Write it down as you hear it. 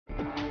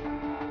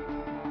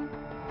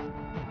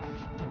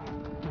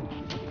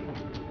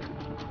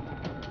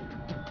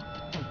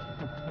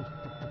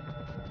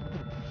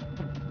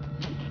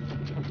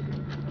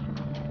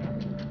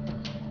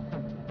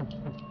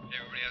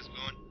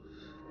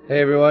Hey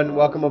everyone,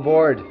 welcome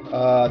aboard.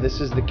 This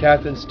is the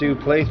Captain Stu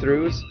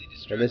playthroughs,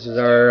 and this is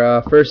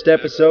our first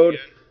episode.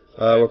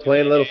 We're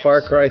playing a little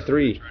Far Cry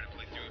 3.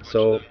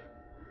 So,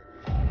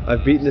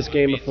 I've beaten this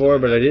game before,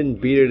 but I didn't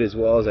beat it as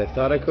well as I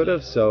thought I could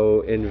have, so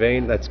in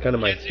vain, that's kind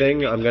of my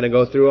thing. I'm going to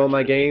go through all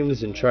my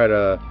games and try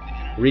to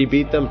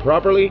re-beat them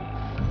properly,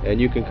 and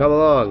you can come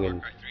along,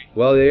 and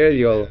well there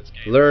you'll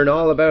learn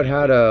all about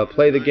how to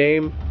play the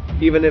game,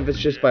 even if it's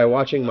just by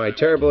watching my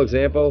terrible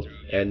example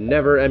and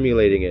never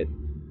emulating it.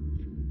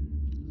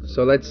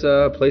 So let's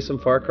play some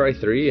Far Cry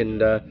 3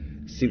 and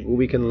see what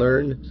we can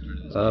learn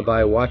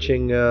by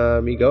watching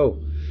me go.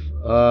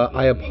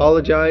 I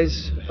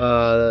apologize,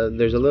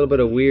 there's a little bit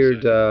of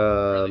weird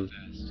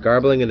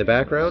garbling in the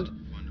background.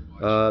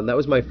 That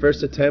was my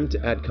first attempt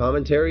at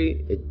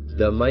commentary.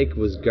 The mic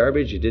was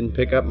garbage, it didn't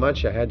pick up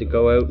much. I had to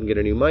go out and get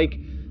a new mic,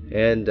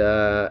 and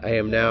I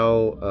am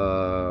now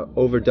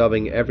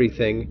overdubbing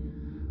everything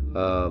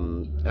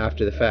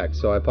after the fact.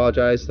 So I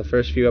apologize, the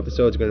first few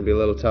episodes are going to be a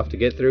little tough to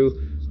get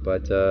through.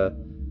 But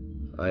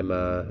I'm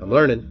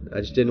learning.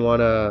 I just didn't want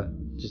to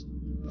just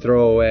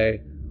throw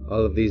away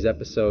all of these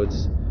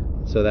episodes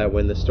so that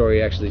when the story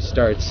actually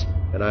starts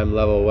and I'm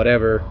level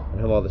whatever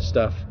and have all the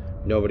stuff,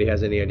 nobody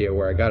has any idea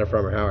where I got it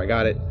from or how I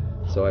got it.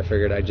 So I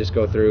figured I'd just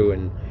go through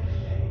and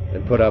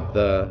put up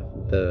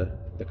the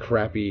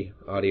crappy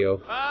audio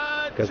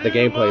because the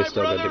gameplay is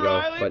still good to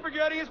go. But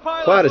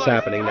plot is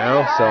happening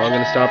now, so I'm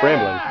going to stop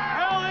rambling.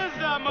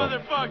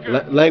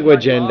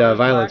 Language and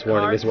violence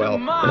warning as well.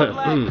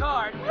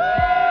 God,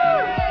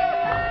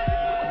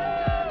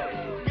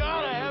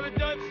 I haven't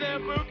done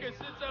Sambuca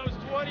since I was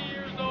 20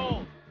 years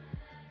old.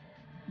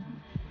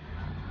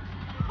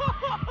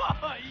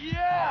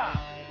 Yeah!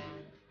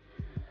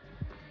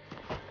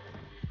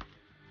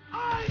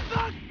 I'm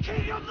the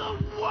king of the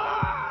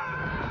world!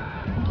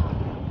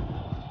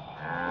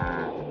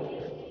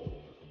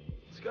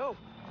 Let's go.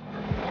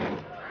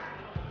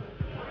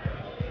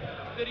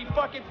 Did he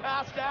fucking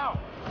passed out?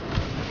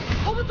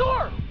 Hold the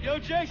door! Yo,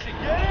 Jason,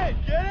 get in!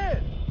 Get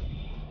in!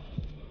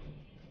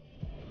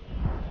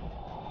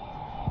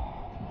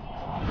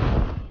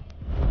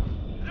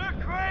 You're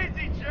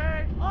crazy,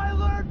 Jay! I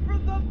learned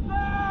from the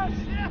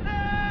best!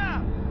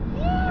 Yeah!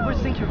 You ever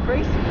think you're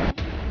crazy?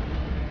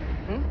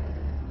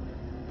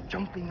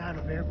 Jumping out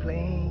of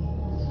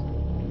airplanes,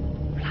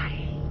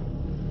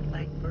 flying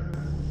like birds.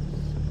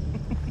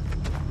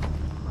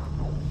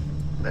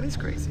 That is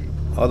crazy.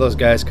 All those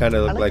guys kind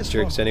of look like this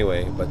jerks phone.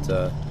 anyway, but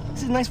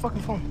This is a nice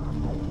fucking phone.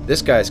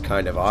 this guy's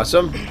kind of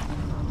awesome.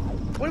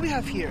 What do we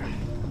have here?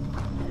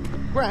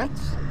 Grant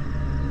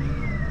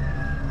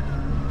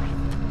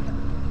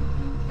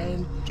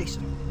and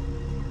Jason.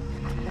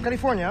 From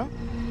California,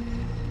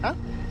 huh?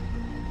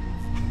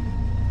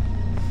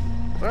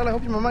 Well, I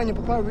hope your mama and your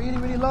papa really,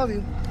 really love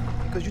you.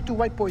 Because you two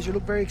white boys, you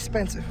look very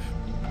expensive.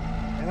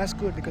 And that's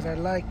good because I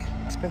like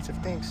expensive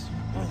things.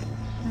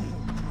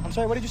 I'm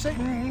sorry, what did you say?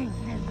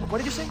 What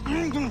did you say?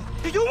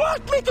 Do you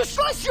want me to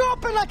slice you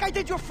open like I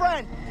did your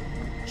friend?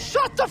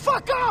 Shut the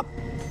fuck up!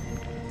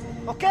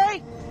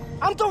 Okay?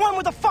 I'm the one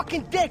with the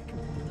fucking dick.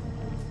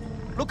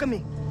 Look at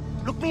me.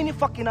 Look me in the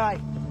fucking eye.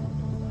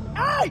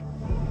 Hey!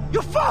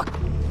 You fuck!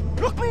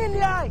 Look me in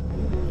the eye.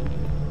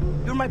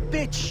 You're my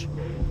bitch.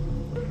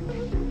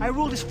 I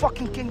rule this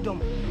fucking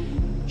kingdom.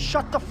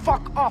 Shut the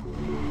fuck up,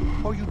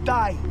 or you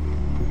die.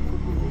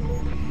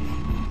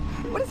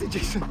 What is it,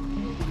 Jason?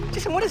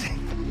 Jason, what is it?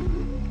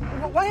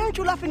 Why aren't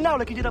you laughing now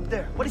like you did up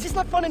there? What, is this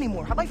not fun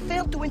anymore? Have I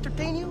failed to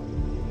entertain you?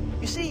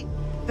 You see,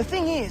 the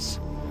thing is,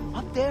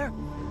 up there,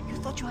 you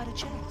thought you had a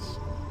chance.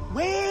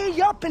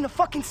 Way up in the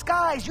fucking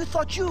skies, you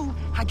thought you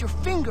had your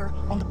finger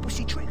on the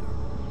pussy trigger.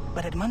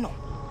 But hermano,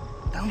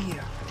 down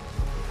here.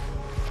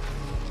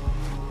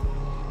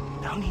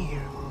 Down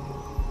here.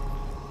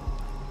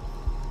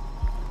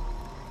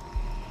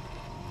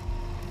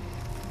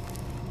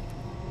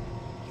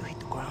 You hit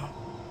the ground.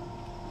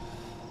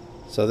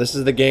 So this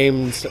is the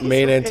game's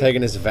main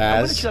antagonist,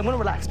 Vaz. I'm gonna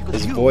relax because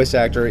His you, voice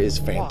actor is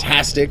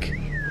fantastic,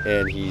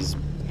 and he's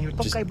your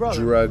tough just guy brother,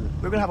 drags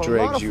we're gonna have a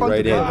lot of you fun right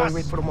together in. while we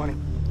wait for the money.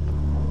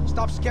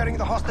 Stop scaring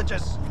the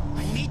hostages.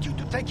 I need you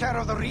to take care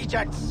of the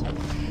rejects.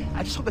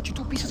 I just hope that you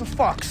two pieces of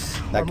fox.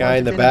 That guy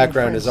in the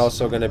background is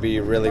also going to be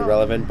really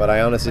relevant, but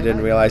I honestly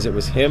didn't realize it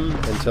was him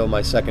until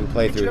my second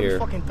playthrough here.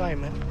 Fucking time,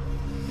 man.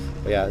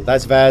 But yeah,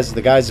 that's Vaz.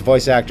 The guy's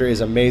voice actor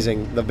is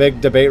amazing. The big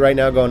debate right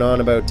now going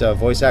on about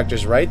voice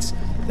actors' rights.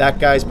 That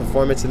guy's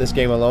performance in this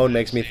game alone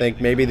makes me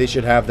think maybe they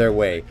should have their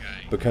way,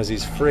 because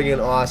he's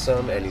friggin'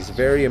 awesome and he's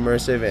very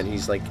immersive and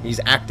he's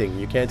acting.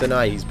 You can't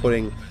deny he's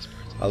putting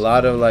a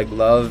lot of like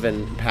love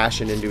and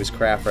passion into his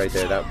craft right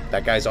there.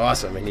 That guy's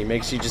awesome, and he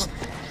makes you just.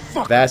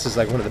 Vaz is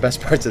like one of the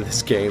best parts of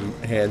this game,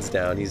 hands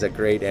down. He's a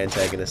great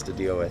antagonist to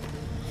deal with.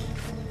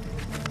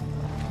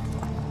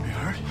 You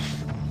hurt?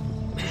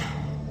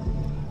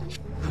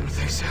 I don't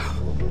think so. I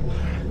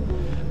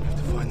have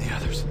to find the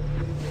others.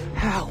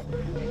 How?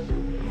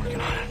 I'm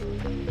working on it.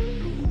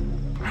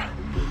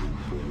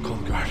 Call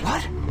the guard.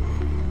 What?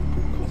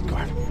 Call the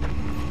guard.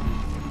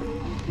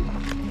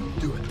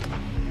 Do it.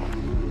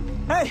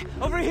 Hey,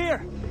 over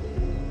here!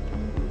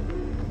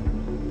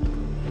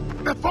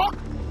 The fuck?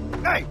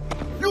 Hey,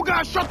 you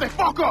guys shut the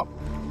fuck up!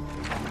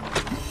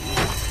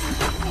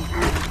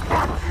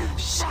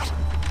 Shit.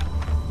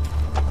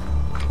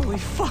 Holy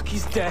fuck,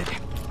 he's dead.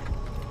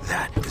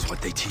 That is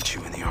what they teach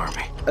you in the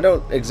army. I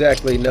don't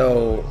exactly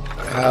know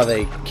how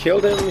they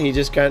killed him. He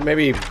just kind of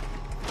maybe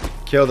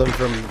killed him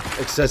from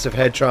excessive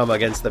head trauma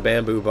against the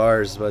bamboo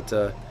bars, but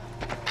I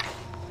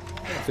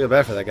feel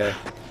bad for that guy.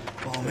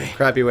 Follow me.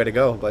 Crappy way to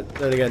go, but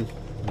then again,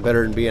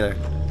 better than being a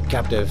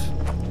captive.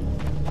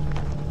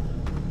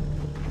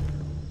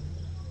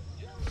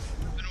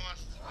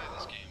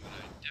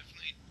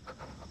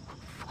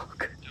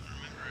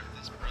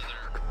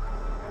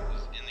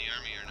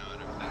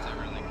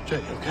 Jay,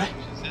 okay?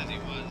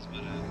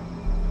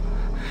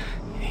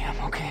 Yeah,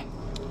 I'm okay.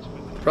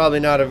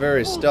 Probably not a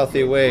very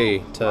stealthy way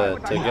to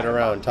get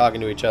around talking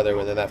to each other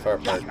when they're that far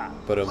apart.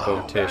 Boom,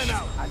 boom, tish.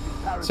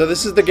 So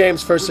this is the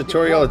game's first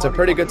tutorial. It's a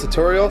pretty good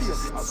tutorial.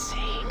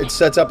 It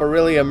sets up a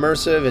really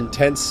immersive,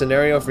 intense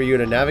scenario for you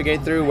to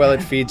navigate through. Well,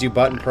 it feeds you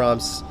button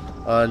prompts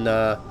on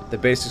the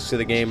basics of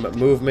the game.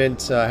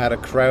 Movement, how to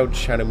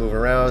crouch, how to move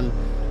around,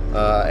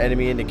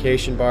 enemy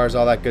indication bars,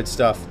 all that good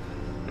stuff.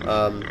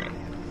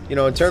 You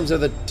know, in terms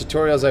of the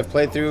tutorials I've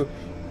played through,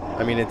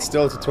 I mean, it's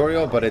still a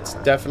tutorial, but it's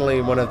definitely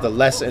one of the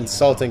less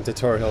insulting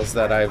tutorials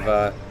that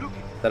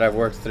I've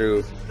worked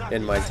through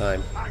in my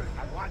time.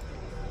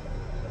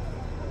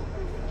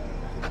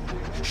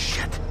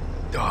 Shit.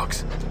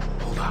 Dogs.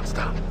 Hold on,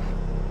 stop.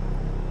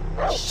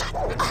 Shut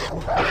up.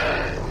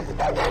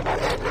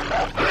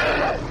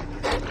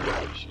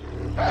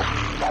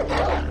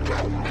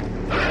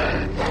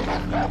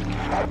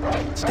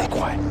 Stay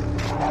quiet.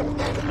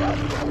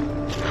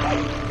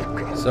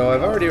 So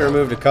I've already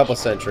removed a couple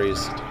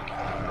sentries.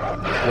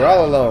 We're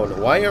all alone.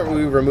 Why aren't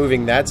we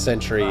removing that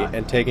sentry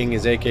and taking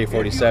his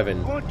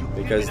AK-47?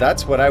 Because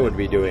that's what I would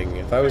be doing.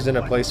 If I was in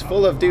a place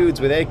full of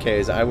dudes with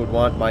AKs, I would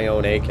want my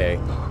own AK.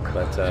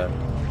 But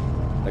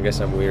I guess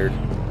I'm weird.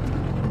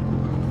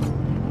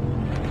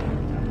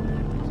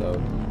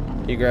 So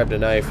he grabbed a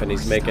knife and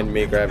he's making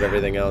me grab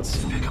everything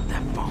else. Pick up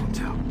that phone,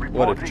 too.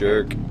 What a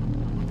jerk.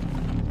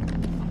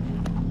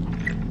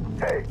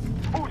 Hey,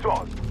 who's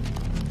on?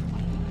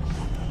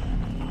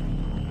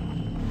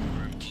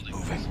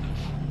 Moving.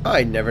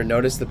 I never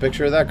noticed the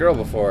picture of that girl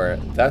before.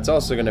 That's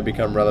also going to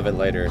become relevant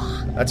later.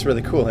 That's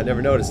really cool. I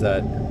never noticed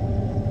that.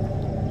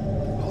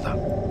 Hold up.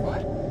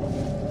 What?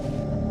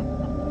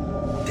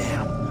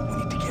 Damn, we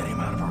need to get him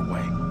out of our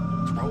way.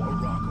 Throw a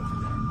rock over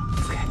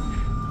there. Okay.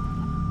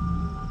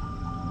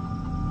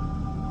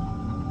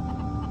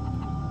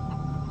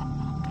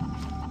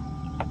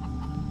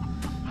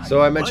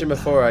 So I mentioned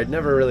before, I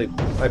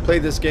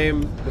played this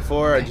game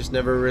before, I just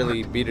never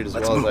really beat it as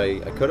well as I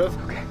could have.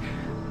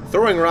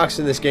 Throwing rocks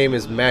in this game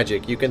is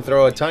magic. You can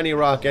throw a tiny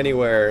rock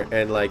anywhere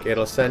and like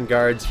it'll send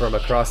guards from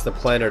across the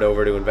planet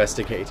over to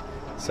investigate.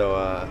 So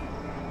I'm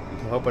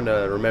hoping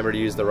to remember to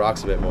use the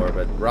rocks a bit more,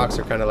 but rocks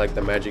are kind of like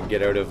the magic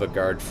get out of a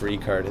guard free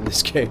card in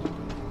this game.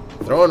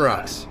 Throwing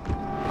rocks.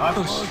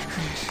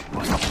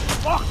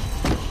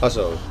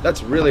 Also,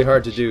 that's really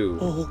hard to do.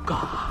 Oh,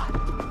 God.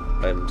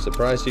 I'm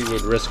surprised he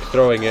would risk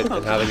throwing it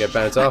and having it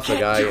bounce off the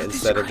guy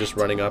instead of just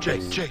running up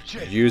and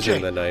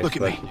using the knife. Look at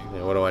but, me. you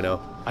know, what do I know?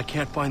 I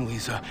can't find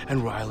Lisa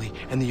and Riley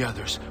and the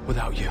others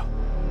without you.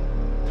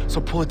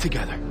 So pull it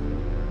together.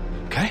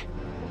 Okay?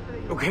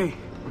 Okay,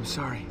 I'm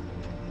sorry.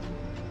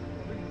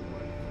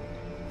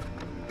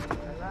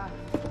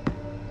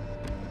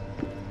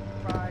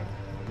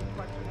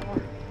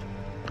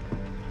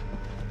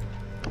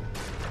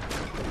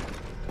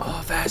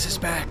 Oh, Vaz is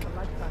back.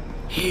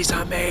 He's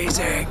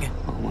amazing.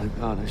 Oh my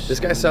God, This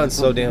guy sounds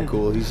so damn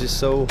cool. He's just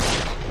so...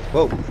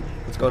 Whoa,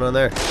 what's going on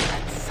there?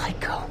 That's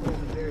psycho.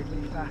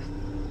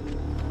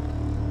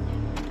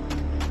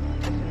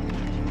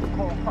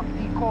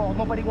 Call.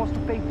 Nobody wants to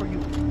pay for you. You're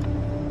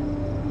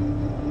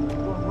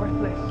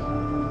worthless.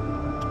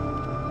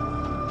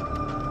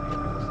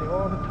 I say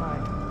all the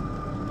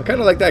time. I kind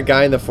of like that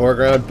guy in the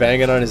foreground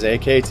banging on his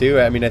AK too.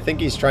 I mean, I think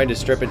he's trying to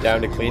strip it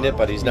down to clean it,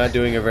 but he's not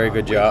doing a very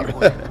good job. Go.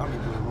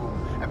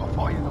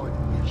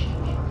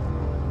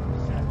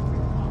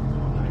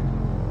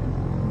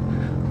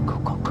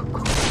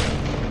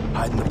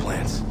 Hide in the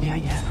plants. Yeah.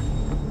 Yeah.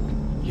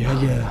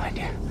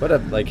 What a,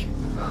 like...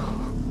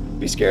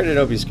 Be scared or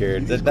don't be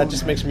scared. That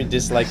just makes me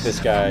dislike this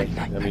guy.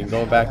 I mean,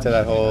 going back to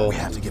that whole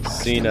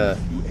scene of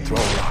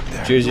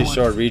Jersey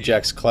Shore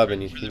Rejects Club,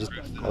 and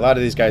a lot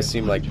of these guys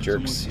seem like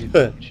jerks.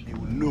 But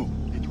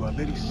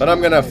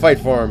I'm gonna fight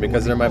for them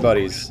because they're my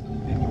buddies.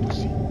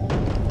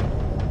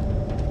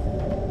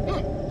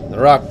 The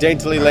rock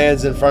daintily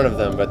lands in front of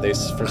them, but they,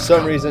 for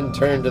some reason,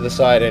 turn to the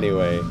side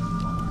anyway.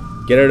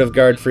 Get out of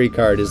guard free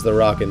card is the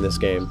rock in this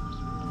game.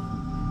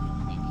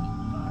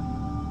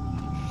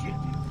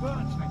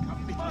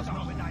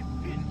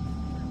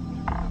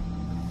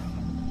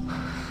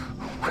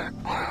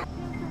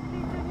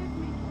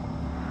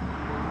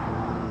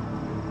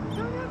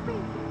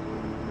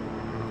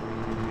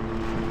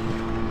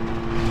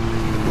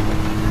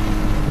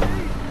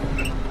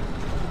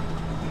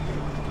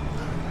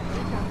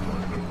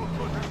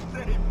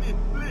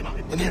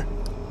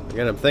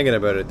 Again, I'm thinking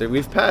about it.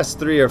 We've passed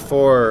 3 or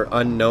 4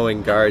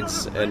 unknowing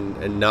guards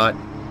and not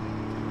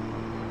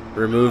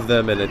removed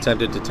them and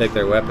attempted to take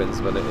their weapons,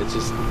 but it's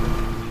just,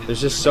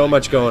 there's just so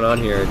much going on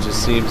here. It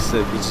just seems,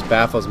 it just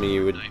baffles me.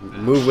 You would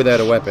move without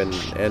a weapon,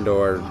 and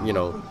or, you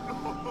know,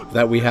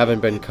 that we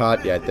haven't been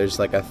caught yet. There's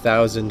like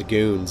 1,000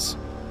 goons,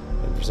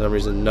 and for some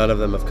reason none of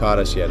them have caught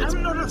us yet.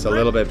 It's a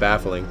little bit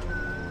baffling.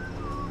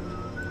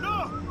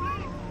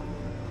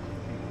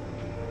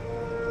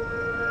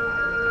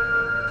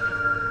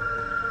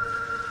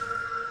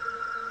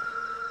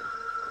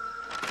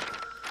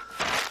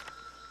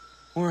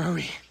 Where are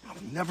we? I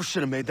never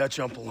should have made that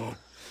jump alone.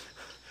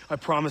 I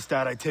promised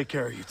Dad I'd take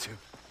care of you two.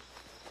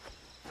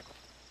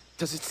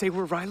 Does it say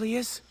where Riley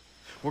is?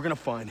 We're gonna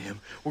find him.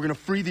 We're gonna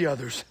free the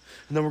others,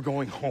 and then we're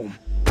going home.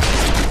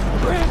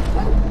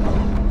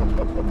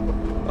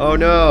 Oh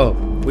no!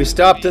 We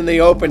stopped in the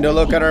open to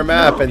look at our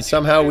map, and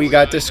somehow we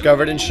got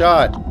discovered and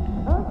shot.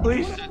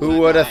 Please. Who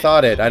would have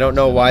thought it? I don't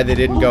know why they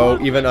didn't go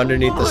even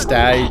underneath the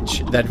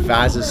stage that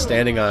Vaz is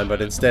standing on,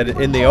 but instead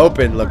in the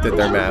open looked at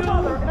their map.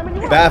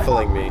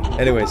 Baffling me.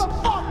 Anyways.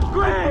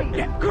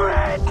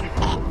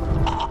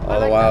 All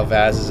the while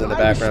Vaz is in the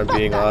background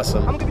being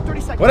awesome.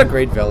 What a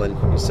great villain.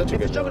 He's such a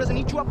good villain. Doesn't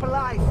eat you up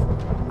alive.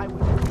 I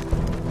will.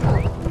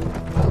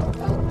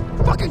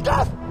 Fucking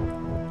death!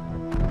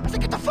 I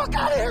said get the fuck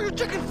out of here, you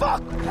chicken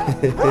fuck!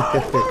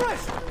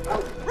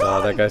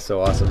 Oh, that guy's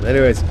so awesome.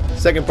 Anyways,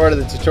 second part of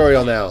the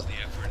tutorial now.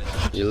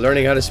 You're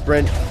learning how to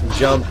sprint,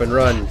 jump, and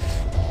run.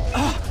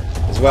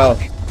 As well,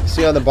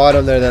 see on the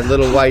bottom there that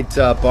little white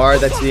bar,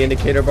 that's the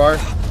indicator bar.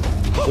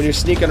 When you're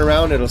sneaking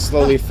around, it'll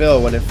slowly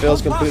fill. When it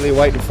fills completely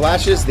white and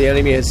flashes, the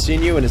enemy has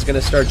seen you and is going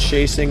to start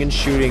chasing and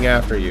shooting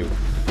after you.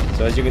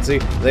 So as you can see,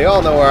 they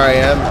all know where I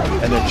am,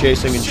 and they're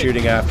chasing and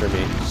shooting after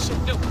me.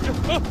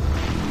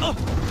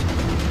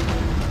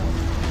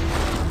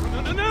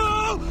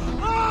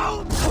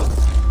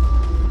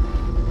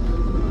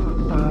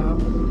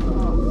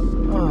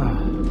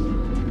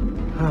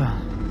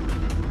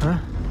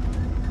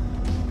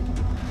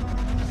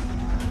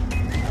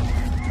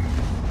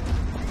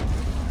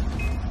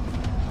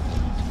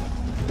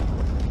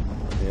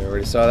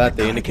 Already saw that,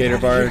 the indicator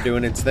bar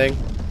doing its thing.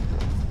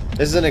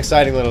 This is an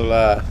exciting little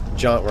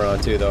jaunt we're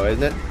on too, though,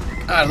 isn't it?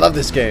 I love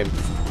this game.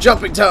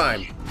 Jumping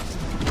time!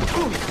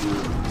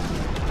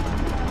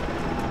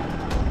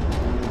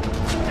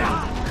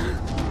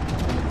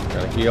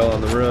 Gotta heal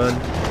on the run.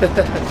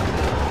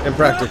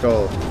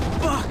 Impractical.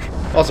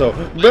 Also,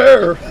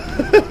 bear!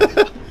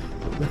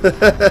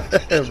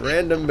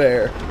 Random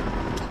bear.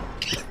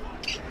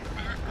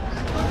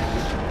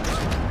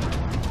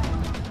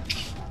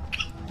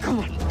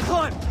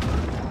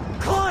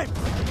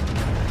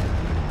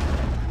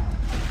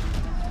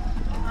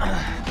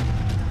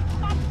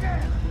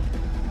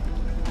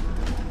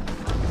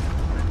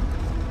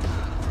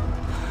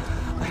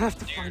 I have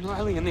to find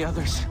Riley and the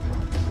others.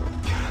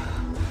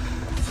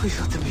 Please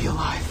let them be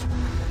alive.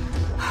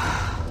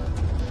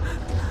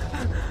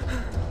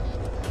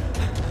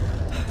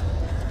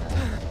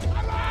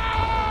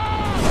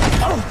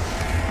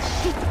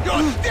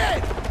 You're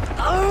dead! I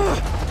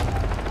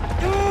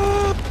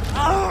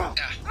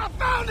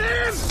found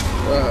him!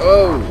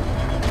 Oh,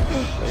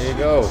 there you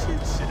go.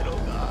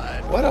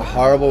 What a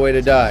horrible way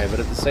to die, but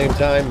at the same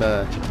time,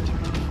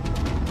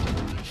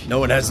 no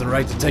one has the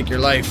right to take your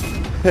life.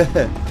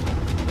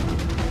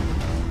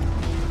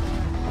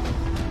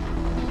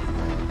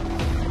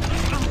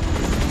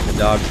 The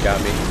dog's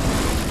got me.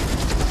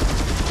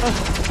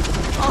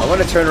 I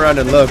want to turn around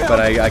and look, but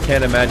I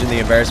can't imagine the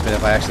embarrassment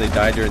if I actually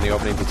died during the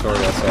opening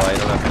tutorial, so I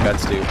don't have the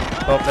guts to.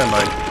 Oh, never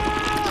mind.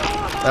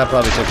 That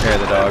probably took care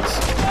of the dogs.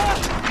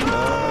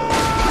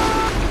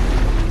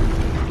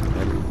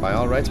 And by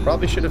all rights,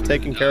 probably should have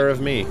taken care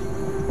of me.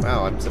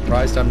 Wow, I'm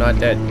surprised I'm not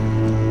dead.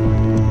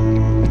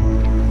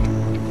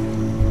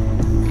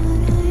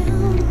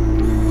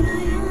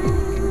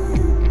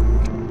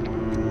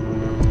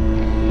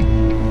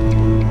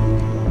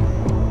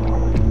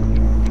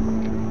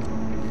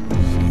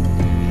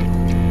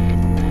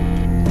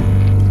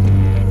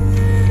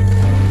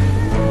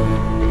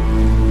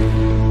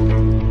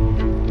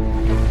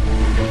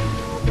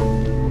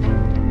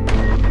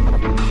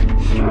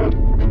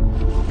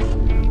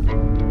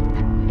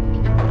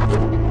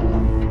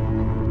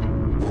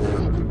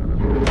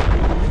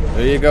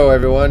 There you go,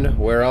 everyone.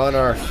 We're on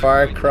our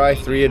Far Cry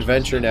 3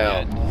 adventure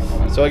now.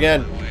 So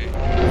again,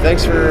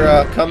 thanks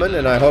for coming,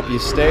 and I hope you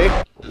stay.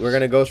 We're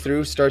gonna go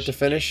through start to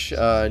finish,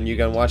 and you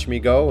can watch me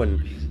go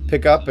and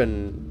pick up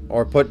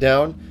or put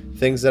down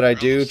things that I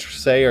do,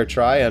 say, or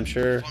try. I'm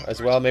sure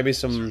as well. Maybe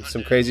some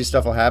crazy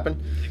stuff will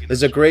happen. This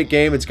is a great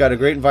game. It's got a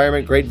great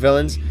environment, great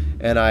villains,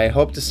 and I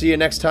hope to see you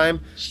next time.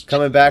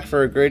 Coming back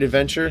for a great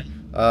adventure,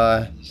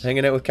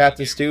 hanging out with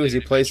Captain Stu as he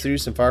plays through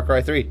some Far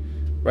Cry 3.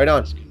 Right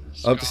on.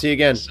 I hope to see you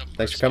again.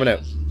 Thanks for coming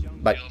out.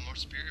 Bye.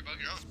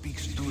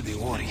 Speaks to the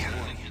warrior.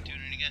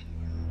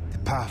 The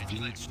path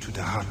leads to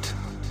the heart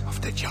of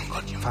the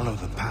jungle. Follow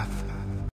the path.